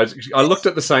stop you. I looked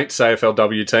at the Saints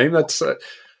AFLW team. That's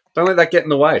don't let that get in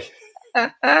the way.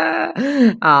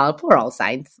 Oh, poor old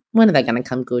Saints. When are they going to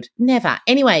come good? Never.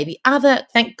 Anyway, the other,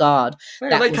 thank God.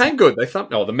 They came good. They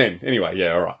thumped, the men. Anyway,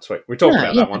 yeah, all right, sweet. We talked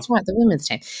about that one. That's right, the women's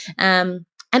team.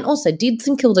 And also, did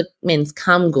St Kilda men's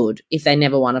come good if they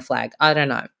never won a flag? I don't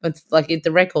know. It's like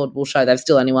the record will show they've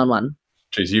still only won one.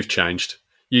 Geez, you've changed.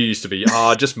 You used to be,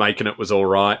 just making it was all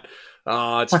right.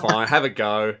 Oh, it's fine. Have a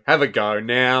go. Have a go.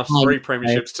 Now, 3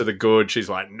 premierships to the good. She's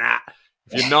like, nah.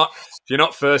 If you're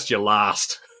not first, you're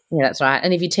last. Yeah, that's right.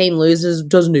 And if your team loses,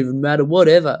 doesn't even matter.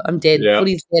 Whatever. I'm dead. Yeah.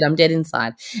 Footy's dead. I'm dead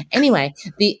inside. Anyway,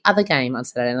 the other game on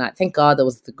Saturday night, thank God there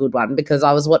was the good one because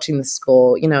I was watching the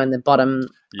score, in the bottom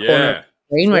corner.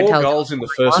 4 goals in the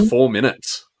first 4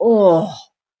 minutes. Oh.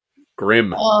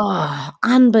 Grim. Oh,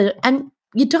 and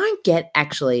you don't get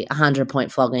actually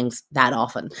 100-point floggings that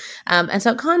often. And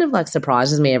so it kind of like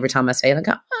surprises me every time I see it. I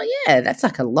go, oh, yeah, that's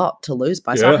like a lot to lose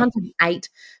by. So 108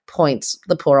 points,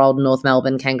 the poor old North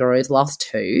Melbourne Kangaroos lost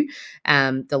to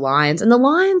the Lions. And the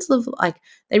Lions,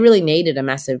 they really needed a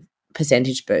massive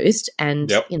percentage boost. And,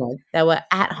 they were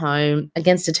at home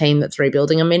against a team that's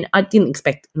rebuilding. I mean, I didn't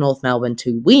expect North Melbourne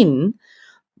to win,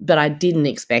 but I didn't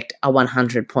expect a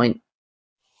 100-point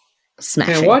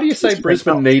smashing. Now, why do you say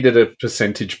Brisbane needed a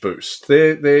percentage boost?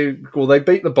 They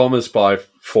beat the Bombers by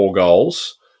 4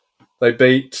 goals. They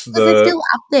beat they're still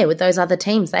up there with those other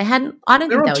teams. They hadn't. I don't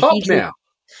think they were top hugely, now.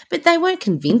 But they weren't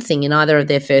convincing in either of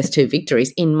their first 2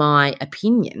 victories, in my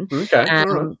opinion. Okay, all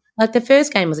right. Like the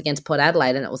first game was against Port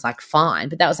Adelaide, and it was like fine,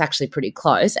 but that was actually pretty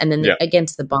close. And then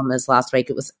against the Bombers last week,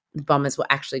 the Bombers were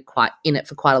actually quite in it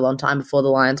for quite a long time before the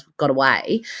Lions got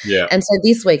away. Yeah. And so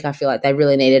this week, I feel like they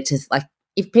really needed to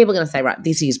if people are going to say, right,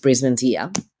 this is Brisbane's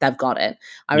year, they've got it.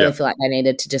 I really feel like they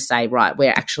needed to just say, right,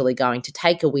 we're actually going to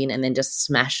take a win and then just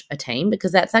smash a team,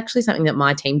 because that's actually something that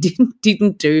my team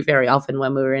didn't do very often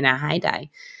when we were in our heyday,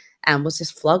 was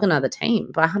just flog another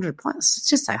team by 100 points. It's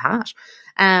just so harsh.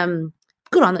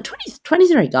 Good on the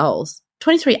 23 goals,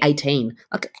 23-18.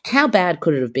 Like, how bad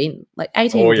could it have been? Like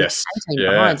 18, 18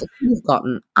 behind. It could have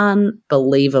gotten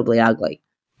unbelievably ugly.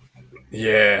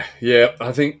 Yeah.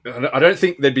 I don't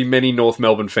think there'd be many North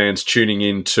Melbourne fans tuning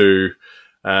into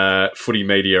footy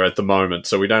media at the moment,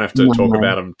 so we don't have to talk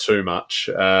about them too much.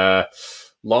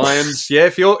 Lions,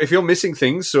 if you're missing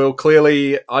things, so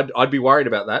clearly I'd be worried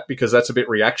about that, because that's a bit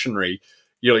reactionary.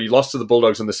 You lost to the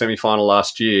Bulldogs in the semi-final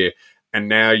last year, and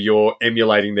now you're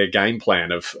emulating their game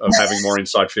plan of having more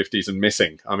inside 50s and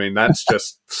missing. I mean, that's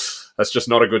just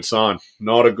not a good sign.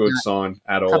 Not a good sign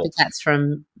at all. Copycats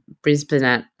from Brisbane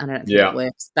at. I don't think it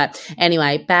works. But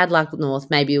anyway, bad luck with North.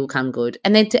 Maybe it will come good.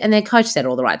 And their coach said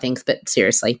all the right things, but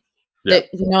seriously. You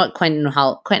know what Quentin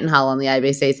Hull on the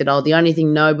ABC said, the only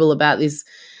thing noble about this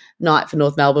night for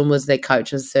North Melbourne was their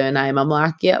coach's surname. I'm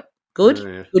like, yep,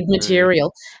 good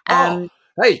material.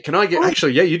 Hey, can I get –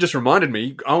 you just reminded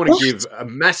me. I want to give a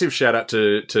massive shout-out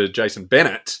to Jason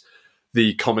Bennett,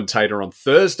 the commentator on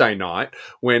Thursday night,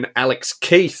 when Alex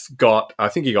Keith got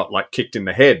kicked in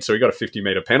the head, so he got a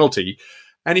 50-metre penalty,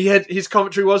 and his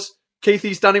commentary was,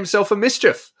 Keithie's done himself a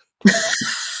mischief.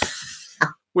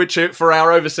 Which, for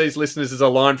our overseas listeners, is a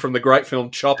line from the great film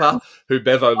Chopper, who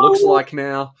Bevo looks like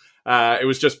now. It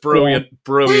was just brilliant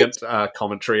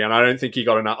commentary, and I don't think he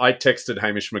got enough. I texted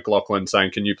Hamish McLaughlin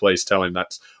saying, can you please tell him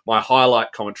that's my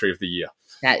highlight commentary of the year?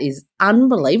 That is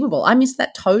unbelievable. I missed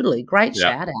that totally. Great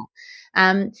shout-out.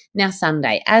 Now,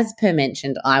 Sunday, as per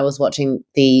mentioned, I was watching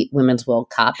the Women's World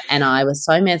Cup, and I was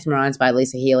so mesmerised by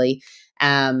Lisa Healy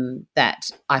that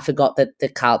I forgot that the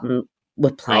Carlton were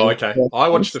playing. Oh, okay. I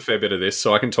watched a fair bit of this,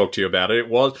 so I can talk to you about it.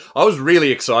 I was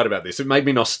really excited about this. It made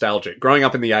me nostalgic. Growing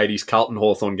up in the 80s, Carlton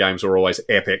Hawthorn games were always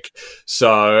epic.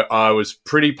 So I was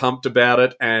pretty pumped about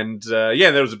it. And,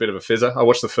 there was a bit of a fizzer. I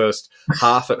watched the first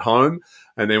half at home,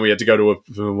 and then we had to go to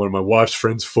one of my wife's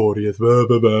friends' 40th.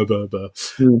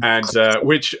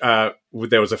 And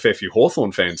there was a fair few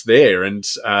Hawthorn fans there. And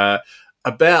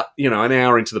about, an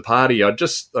hour into the party, I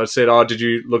said, did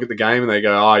you look at the game? And they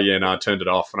go, I turned it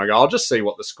off. And I go, I'll just see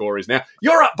what the score is now.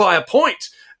 You're up by a point.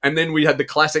 And then we had the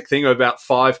classic thing of about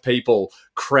 5 people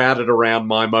crowded around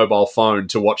my mobile phone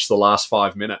to watch the last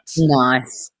 5 minutes.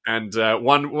 Nice. And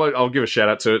I'll give a shout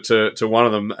out to one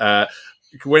of them.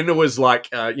 When there was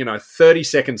 30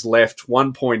 seconds left,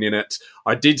 1 point in it,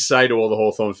 I did say to all the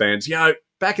Hawthorn fans,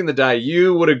 back in the day,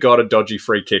 you would have got a dodgy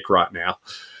free kick right now.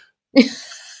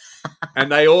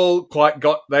 And they all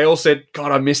said,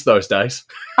 God, I miss those days.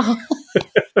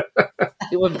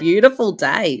 They were beautiful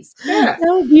days. Yeah. They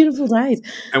were beautiful days.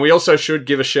 And we also should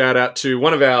give a shout out to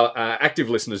one of our active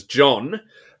listeners, John,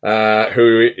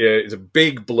 who is a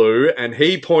big blue, and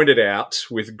he pointed out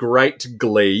with great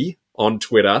glee on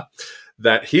Twitter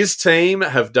that his team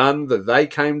have done the They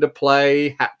Came to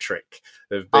Play hat trick.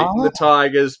 They've beaten the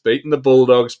Tigers, beaten the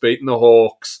Bulldogs, beaten the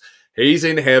Hawks. He's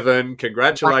in heaven.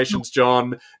 Congratulations,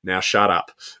 John. Now shut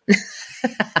up.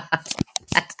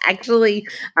 That's actually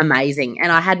amazing.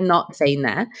 And I had not seen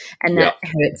that. And that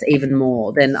hurts even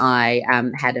more than I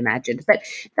had imagined. But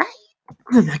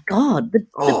oh my God, the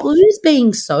Blues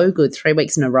being so good 3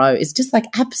 weeks in a row is just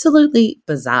absolutely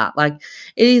bizarre. It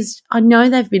is, I know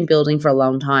they've been building for a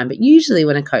long time, but usually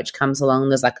when a coach comes along,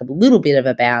 there's a little bit of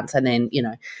a bounce and then,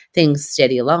 things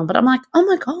steady along. But I'm like, oh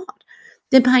my God,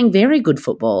 they're playing very good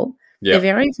football. Yep.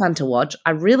 They're very fun to watch. I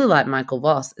really like Michael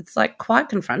Voss. It's quite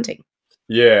confronting.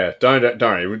 Yeah, don't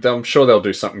worry. I'm sure they'll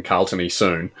do something Carlton-y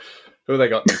soon. Who have they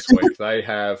got next week? They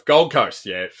have Gold Coast.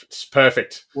 Yeah, it's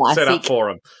perfect. Classic. Set up for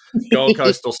them. Gold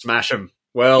Coast will smash them.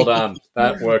 Well done.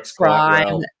 That works quite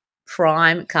well.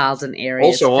 Prime Carlton area.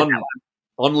 Also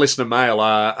on listener mail,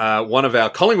 one of our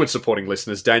Collingwood supporting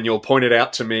listeners, Daniel, pointed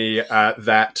out to me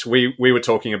that we were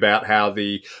talking about how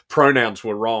the pronouns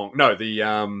were wrong. No,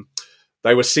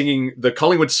 they were singing the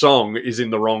Collingwood song is in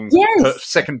the wrong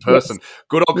second person. Yes.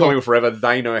 Good old Collingwood forever.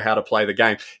 They know how to play the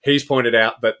game. He's pointed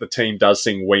out that the team does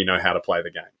sing "We know how to play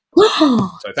the game."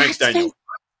 So thanks, Daniel.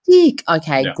 Fantastic.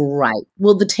 Okay, great.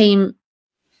 Well, the team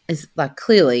is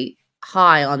clearly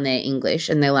high on their English,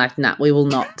 and they're like, "No, we will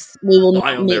not. We will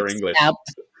not mix their English.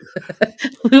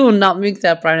 We will not mix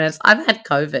our pronouns." I've had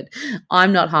COVID.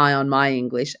 I'm not high on my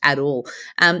English at all.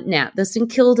 Now, the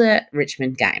St Kilda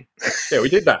Richmond game. Yeah, we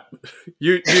did that.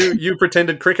 You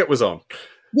pretended cricket was on.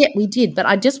 Yeah, we did. But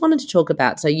I just wanted to talk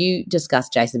about, so you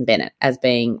discussed Jason Bennett as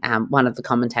being one of the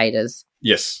commentators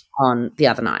on the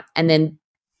other night. And then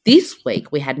this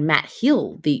week we had Matt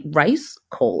Hill, the race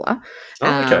caller,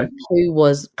 who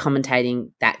was commentating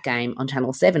that game on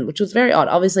Channel 7, which was very odd.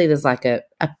 Obviously, there's a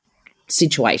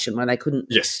situation where they couldn't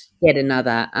get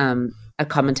another a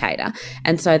commentator,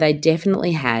 and so they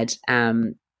definitely had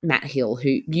Matt Hill,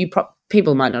 who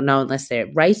people might not know unless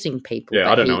they're racing people. Yeah,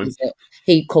 I don't know him.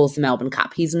 He calls the Melbourne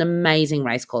Cup. He's an amazing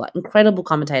race caller, incredible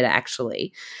commentator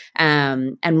actually,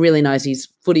 and really knows his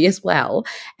footy as well.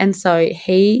 And so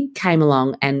he came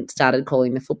along and started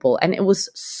calling the football, and it was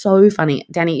so funny.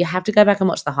 Danny, you have to go back and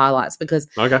watch the highlights because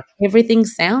everything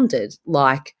sounded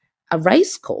like a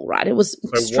race call, right? It was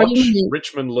extremely... watch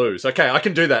Richmond lose. Okay, I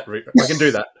can do that. I can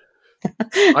do that.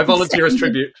 I volunteer as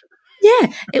tribute.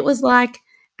 Yeah, it was like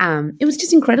it was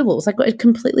just incredible. It was like a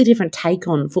completely different take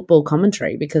on football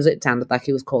commentary because it sounded like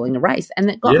he was calling a race. And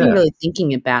it got me really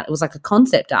thinking about, it was like a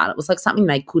concept art. It was like something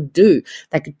they could do.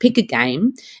 They could pick a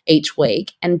game each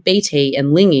week, and BT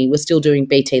and Lingy were still doing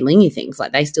BT Lingy things.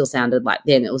 Like they still sounded like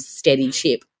them. It was steady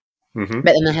ship. Mm-hmm.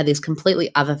 But then they had this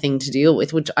completely other thing to deal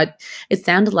with, which it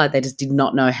sounded like they just did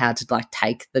not know how to like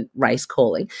take the race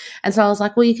calling. And so I was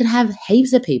like, well, you could have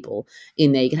heaps of people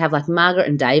in there. You could have like Margaret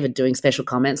and David doing special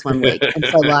comments one week. And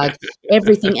so like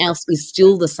everything else is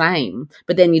still the same,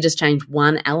 but then you just change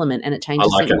one element and it changes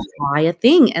the entire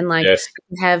thing. And like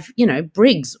you have, you know,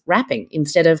 Briggs rapping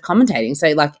instead of commentating. So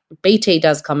like BT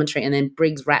does commentary and then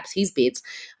Briggs raps his bits.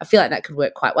 I feel like that could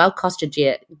work quite well. Costa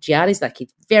Giardi's like,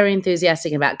 he's very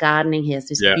enthusiastic about gardening. He has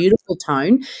this beautiful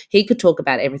tone. He could talk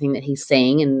about everything that he's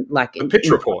seeing and like a pitch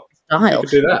report style. You could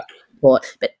do that. But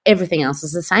everything else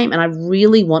is the same. And I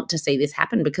really want to see this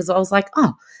happen because I was like,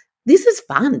 oh, this is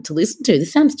fun to listen to.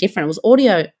 This sounds different. It was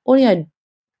audio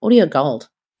gold.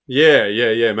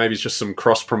 Yeah. Maybe it's just some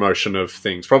cross promotion of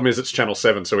things. Problem is it's Channel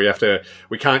 7, so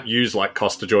we can't use like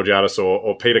Costa Georgiadis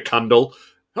or Peter Cundall.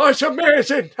 Oh, it's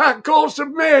amazing. That goal's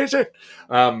amazing.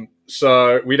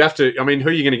 So we'd have to, I mean, who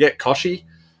are you going to get? Koshi?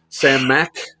 Sam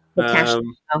Mack?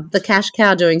 The cash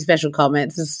cow doing special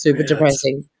comments is super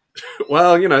depressing.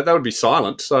 Well, you know, that would be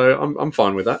silent, so I'm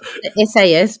fine with that. The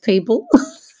SAS people.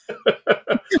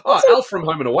 Alf from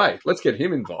Home and Away. Let's get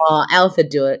him involved. Oh, Alf would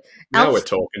do it. Now we're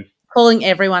talking. Calling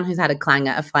everyone who's had a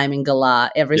clanger a flaming galah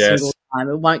every single time.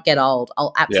 It won't get old.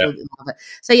 I'll absolutely love it.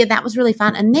 So, yeah, that was really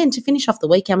fun. And then to finish off the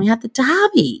weekend, we had the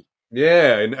derby.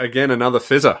 Yeah, and again, another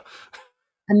fizzer.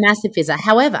 A massive fizzer.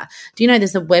 However, do you know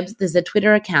there's a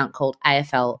Twitter account called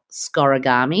AFL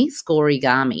Scorigami,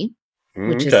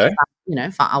 which is, I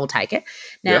will take it.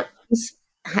 Now,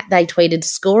 they tweeted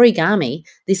Scorigami.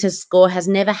 Score has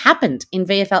never happened in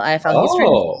VFL AFL history.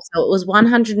 So it was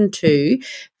 102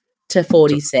 to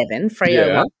 47.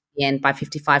 Freo won the end by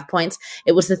 55 points.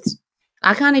 It was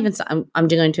I can't even say, I'm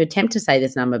going to attempt to say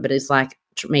this number, but it's like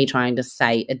me trying to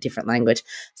say a different language.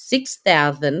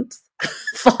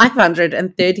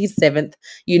 6,537th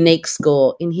unique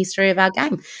score in history of our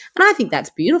game. And I think that's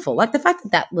beautiful. Like the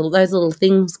fact that those little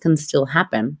things can still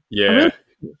happen. Yeah.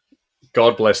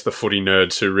 God bless the footy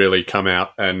nerds who really come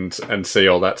out and see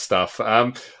all that stuff.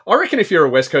 I reckon if you're a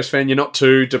West Coast fan, you're not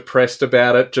too depressed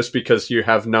about it just because you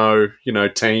have no,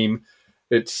 team.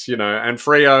 It's, and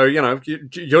Freo,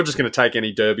 you're just going to take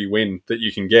any derby win that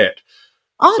you can get.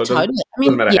 Oh, so totally. It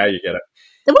doesn't matter how you get it.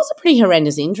 There was a pretty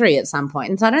horrendous injury at some point,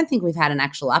 and so I don't think we've had an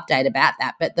actual update about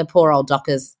that, but the poor old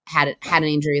Dockers had an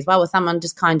injury as well, where someone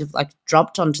just kind of like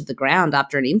dropped onto the ground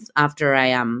after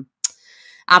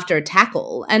a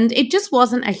tackle, and it just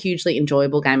wasn't a hugely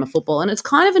enjoyable game of football. And it's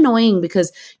kind of annoying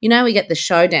because, we get the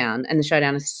showdown, and the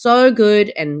showdown is so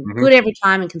good and good every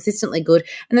time and consistently good.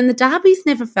 And then the derbies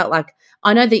never felt like,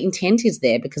 I know the intent is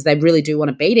there because they really do want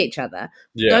to beat each other.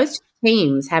 Yeah. Those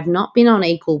teams have not been on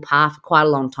equal par for quite a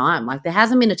long time. Like there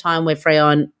hasn't been a time where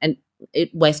Freo and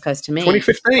West Coast to me.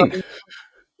 2015.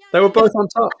 They were both on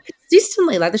top.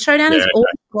 Consistently. Like the showdown is always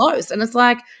close. And it's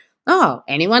like, oh,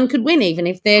 anyone could win even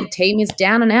if their team is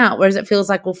down and out. Whereas it feels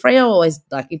like, well, Freo always,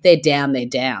 like, if they're down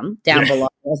below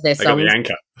as their songs. Got the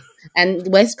anchor.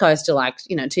 And West Coast are like,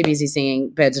 too busy singing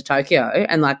Birds of Tokyo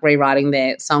and like rewriting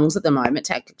their songs at the moment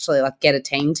to actually like get a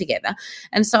team together.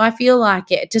 And so I feel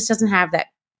like it just doesn't have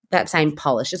that same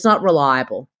polish. It's not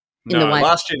reliable.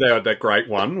 Last year they had that great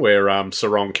one where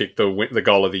Sarong kicked the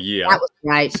goal of the year. That was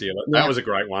great. That was a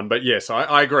great one. But yes,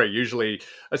 I agree. Usually,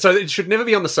 so it should never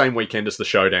be on the same weekend as the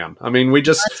showdown. I mean,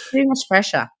 it's too much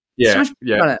pressure.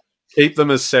 Keep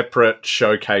them as separate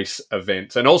showcase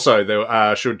events. And also,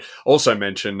 there should also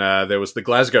mention there was the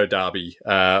Glasgow derby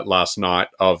last night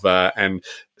our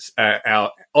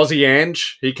Aussie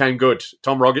Ange. He came good.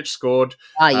 Tom Rogic scored.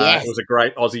 Oh, yes. It was a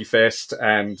great Aussie fest.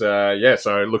 And,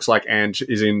 so it looks like Ange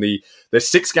is there's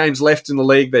 6 games left in the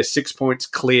league. There's 6 points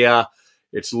clear.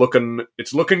 It's looking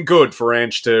good for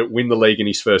Ange to win the league in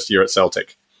his first year at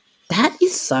Celtic. That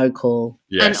is so cool.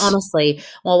 Yes. And honestly,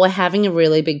 while we're having a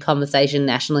really big conversation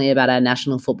nationally about our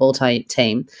national football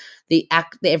team,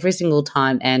 every single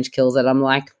time Ange kills it, I'm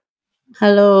like,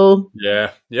 hello.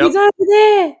 Yeah. Yep. He's over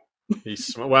there. He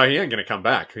ain't going to come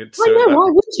back. Why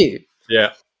would you?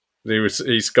 Yeah.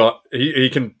 He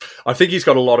can, I think he's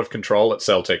got a lot of control at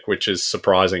Celtic, which is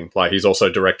surprising. Like he's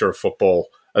also director of football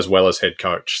as well as head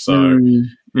coach. So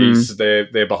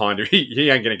they're behind him. He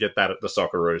ain't going to get that at the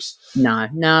Socceroos.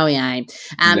 No, he ain't.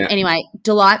 Anyway,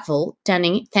 delightful.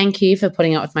 Danny, thank you for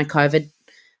putting up with my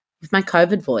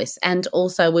COVID voice. And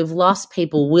also we've lost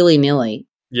people willy-nilly.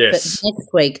 Yes. But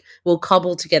next week we'll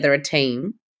cobble together a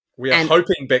team We are And-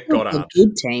 hoping Beck A Goddard.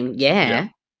 good team, yeah. Yeah.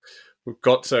 We've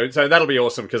got so that'll be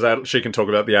awesome because she can talk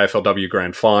about the AFLW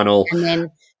Grand Final. And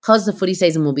then, because the footy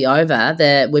season will be over,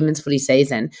 the women's footy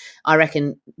season, I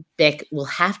reckon Beck will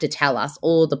have to tell us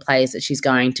all the players that she's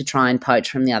going to try and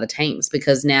poach from the other teams,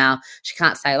 because now she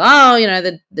can't say, oh, you know,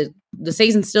 the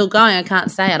season's still going, I can't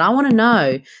say it. I want to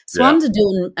know. Swans are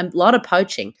doing a lot of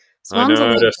poaching. Swans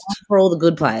are looking for all the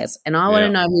good players, and I want to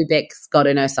know who Beck's got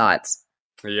in her sights.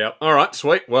 Yeah. All right.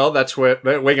 Sweet. Well, that's where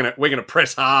we're gonna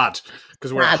press hard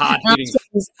because we're a hard hitting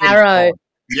arrow.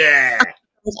 Yeah.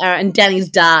 And Danny's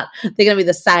dart, they're going to be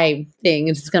the same thing.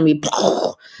 It's just going to be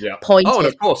pointed. Oh, and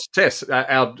of course, Tess,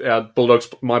 our Bulldogs,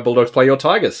 my Bulldogs play your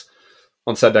Tigers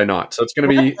on Saturday night. So it's going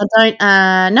to be. I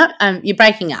don't. No, you're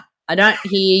breaking up. I don't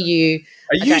hear you.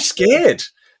 Are you scared?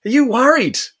 Are you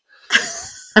worried?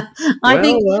 I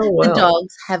think the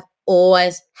Dogs have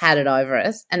always had it over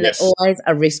us, and they're always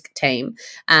a risk team.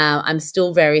 I'm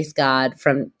still very scarred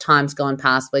from times gone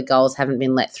past where goals haven't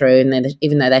been let through, and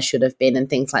even though they should have been, and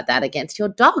things like that against your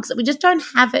Dogs. We just don't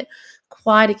have it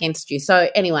quite against you. So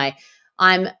anyway,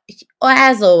 I'm,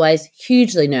 as always,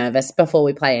 hugely nervous before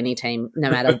we play any team, no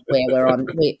matter where we're on.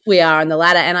 We are on the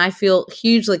ladder, and I feel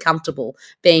hugely comfortable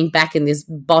being back in this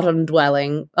bottom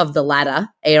dwelling of the ladder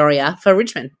area for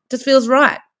Richmond. Just feels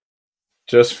right.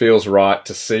 Just feels right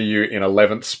to see you in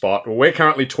 11th spot. Well, we're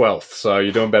currently 12th, so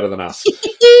you're doing better than us.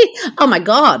 Oh, my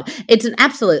God. It's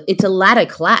a ladder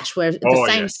clash where the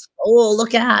same,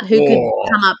 look out, who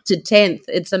could come up to 10th.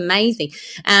 It's amazing.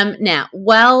 Now,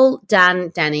 well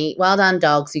done, Danny. Well done,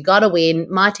 Dogs. You got to win.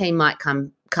 My team might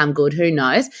come good. Who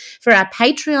knows? For our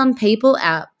Patreon people,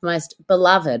 our most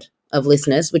beloved of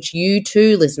listeners, which you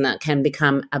too, listener, can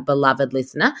become a beloved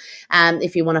listener.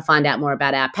 If you want to find out more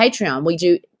about our Patreon, we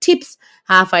do tips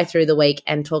halfway through the week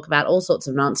and talk about all sorts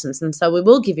of nonsense. And so we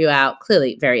will give you our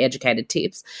clearly very educated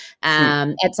tips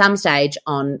at some stage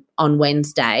on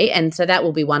Wednesday. And so that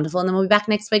will be wonderful. And then we'll be back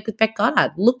next week with Beck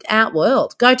Goddard. Look out,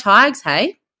 world. Go Tigers,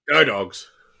 hey? Go Dogs.